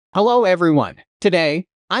Hello everyone. Today,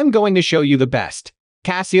 I'm going to show you the best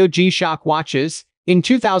Casio G-Shock watches in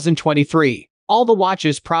 2023. All the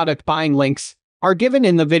watches product buying links are given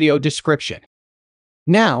in the video description.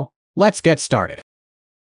 Now, let's get started.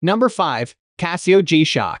 Number 5. Casio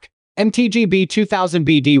G-Shock MTGB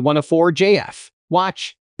 2000BD104JF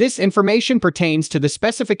watch. This information pertains to the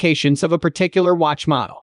specifications of a particular watch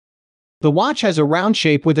model. The watch has a round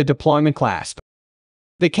shape with a deployment clasp.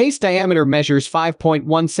 The case diameter measures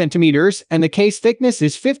 5.1 centimeters and the case thickness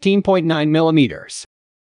is 15.9 millimeters.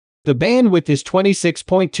 The band width is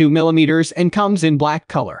 26.2 millimeters and comes in black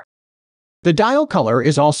color. The dial color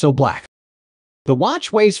is also black. The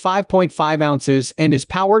watch weighs 5.5 ounces and is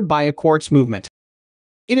powered by a quartz movement.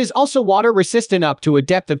 It is also water resistant up to a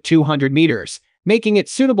depth of 200 meters, making it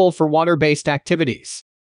suitable for water-based activities.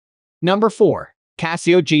 Number 4.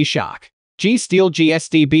 Casio G-Shock G-Steel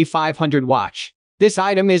GSD B500 watch. This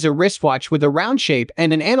item is a wristwatch with a round shape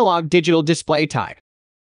and an analog digital display type.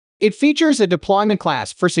 It features a deployment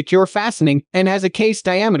clasp for secure fastening and has a case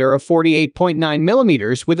diameter of 48.9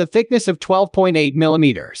 millimeters with a thickness of 12.8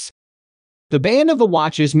 millimeters. The band of the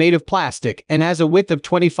watch is made of plastic and has a width of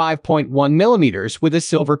 25.1 millimeters with a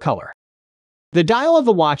silver color. The dial of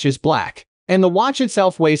the watch is black, and the watch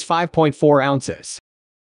itself weighs 5.4 ounces.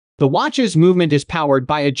 The watch's movement is powered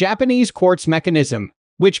by a Japanese quartz mechanism,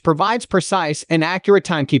 which provides precise and accurate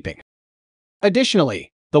timekeeping.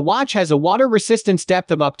 Additionally, the watch has a water resistance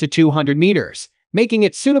depth of up to 200 meters, making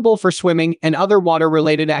it suitable for swimming and other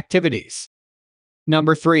water-related activities.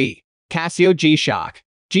 Number 3. Casio G-Shock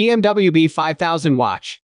GMWB 5000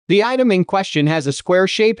 watch. The item in question has a square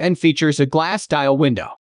shape and features a glass dial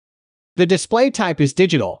window. The display type is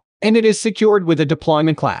digital, and it is secured with a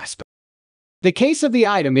deployment clasp. The case of the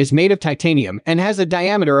item is made of titanium and has a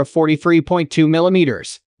diameter of 43.2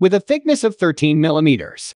 millimeters, with a thickness of 13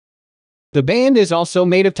 millimeters. The band is also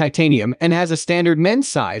made of titanium and has a standard men's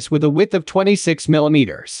size with a width of 26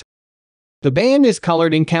 millimeters. The band is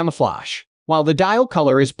colored in camouflage, while the dial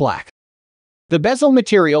color is black. The bezel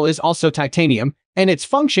material is also titanium, and its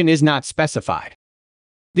function is not specified.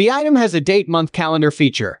 The item has a date-month calendar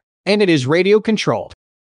feature, and it is radio-controlled.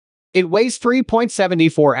 It weighs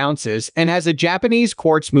 3.74 ounces and has a Japanese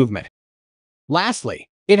quartz movement. Lastly,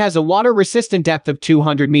 it has a water-resistant depth of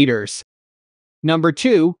 200 meters. Number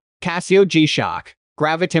 2. Casio G-Shock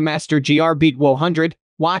Gravitimaster GR Beat 100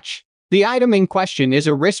 watch. The item in question is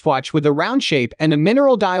a wristwatch with a round shape and a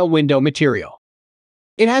mineral dial window material.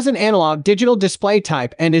 It has an analog digital display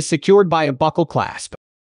type and is secured by a buckle clasp.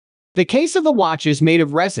 The case of the watch is made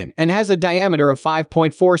of resin and has a diameter of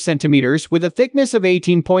 5.4 centimeters with a thickness of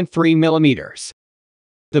 18.3 millimeters.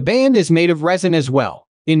 The band is made of resin as well,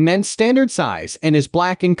 in men's standard size and is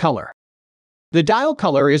black in color. The dial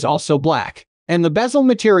color is also black, and the bezel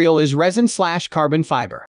material is resin/carbon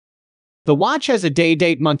fiber. The watch has a day,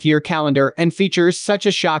 date, month, year calendar and features such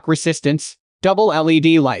as shock resistance, double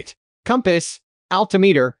LED light, compass,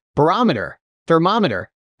 altimeter, barometer, thermometer,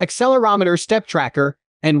 accelerometer, step tracker,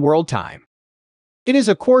 and world time. It is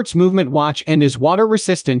a quartz movement watch and is water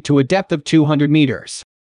resistant to a depth of 200 meters.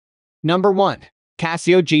 Number 1.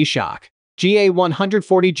 Casio G-Shock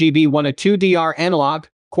GA140GB102DR analog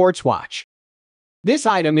quartz watch. This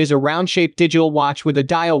item is a round-shaped digital watch with a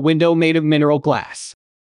dial window made of mineral glass.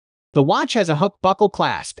 The watch has a hook buckle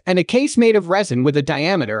clasp and a case made of resin with a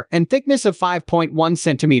diameter and thickness of 5.1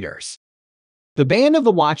 centimeters. The band of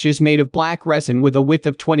the watch is made of black resin with a width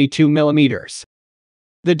of 22 millimeters.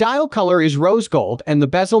 The dial color is rose gold and the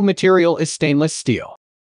bezel material is stainless steel.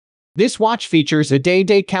 This watch features a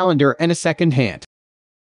day-date calendar and a second hand.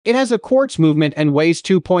 It has a quartz movement and weighs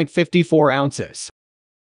 2.54 ounces.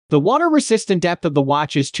 The water-resistant depth of the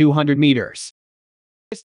watch is 200 meters.